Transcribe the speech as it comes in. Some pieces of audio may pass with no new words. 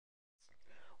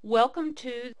Welcome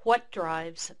to What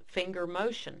Drives Finger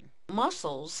Motion.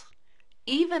 Muscles,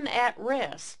 even at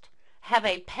rest, have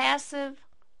a passive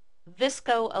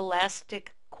viscoelastic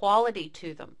quality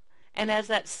to them. And as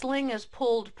that sling is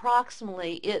pulled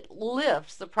proximally, it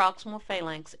lifts the proximal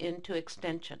phalanx into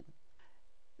extension.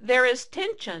 There is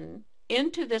tension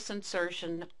into this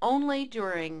insertion only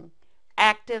during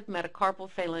active metacarpal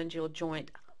phalangeal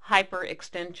joint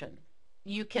hyperextension.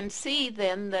 You can see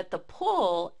then that the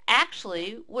pull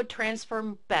actually would transfer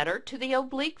better to the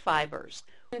oblique fibers.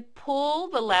 Pull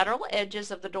the lateral edges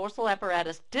of the dorsal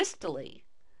apparatus distally,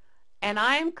 and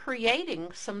I am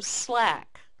creating some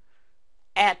slack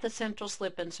at the central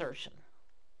slip insertion.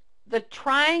 The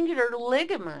triangular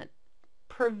ligament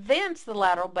prevents the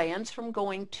lateral bands from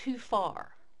going too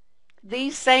far.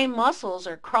 These same muscles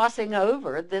are crossing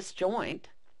over this joint,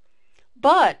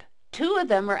 but two of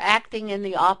them are acting in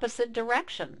the opposite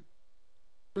direction.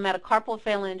 The metacarpal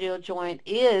phalangeal joint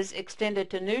is extended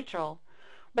to neutral,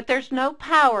 but there's no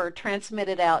power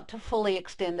transmitted out to fully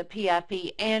extend the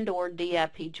PIP and or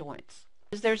DIP joints.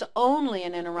 There's only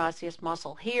an interosseous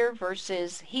muscle here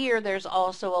versus here there's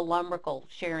also a lumbrical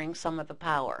sharing some of the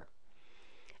power.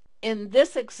 In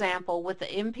this example with the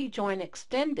MP joint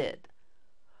extended,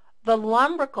 the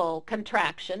lumbrical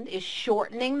contraction is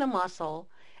shortening the muscle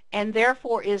and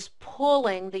therefore is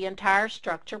pulling the entire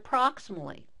structure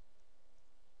proximally.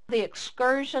 The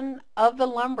excursion of the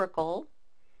lumbrical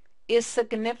is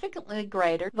significantly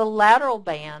greater. The lateral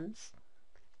bands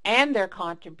and their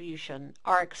contribution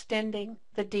are extending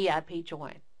the DIP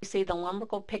joint. We see the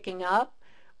lumbrical picking up.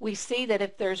 We see that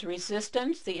if there's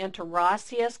resistance, the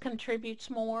interosseous contributes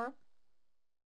more.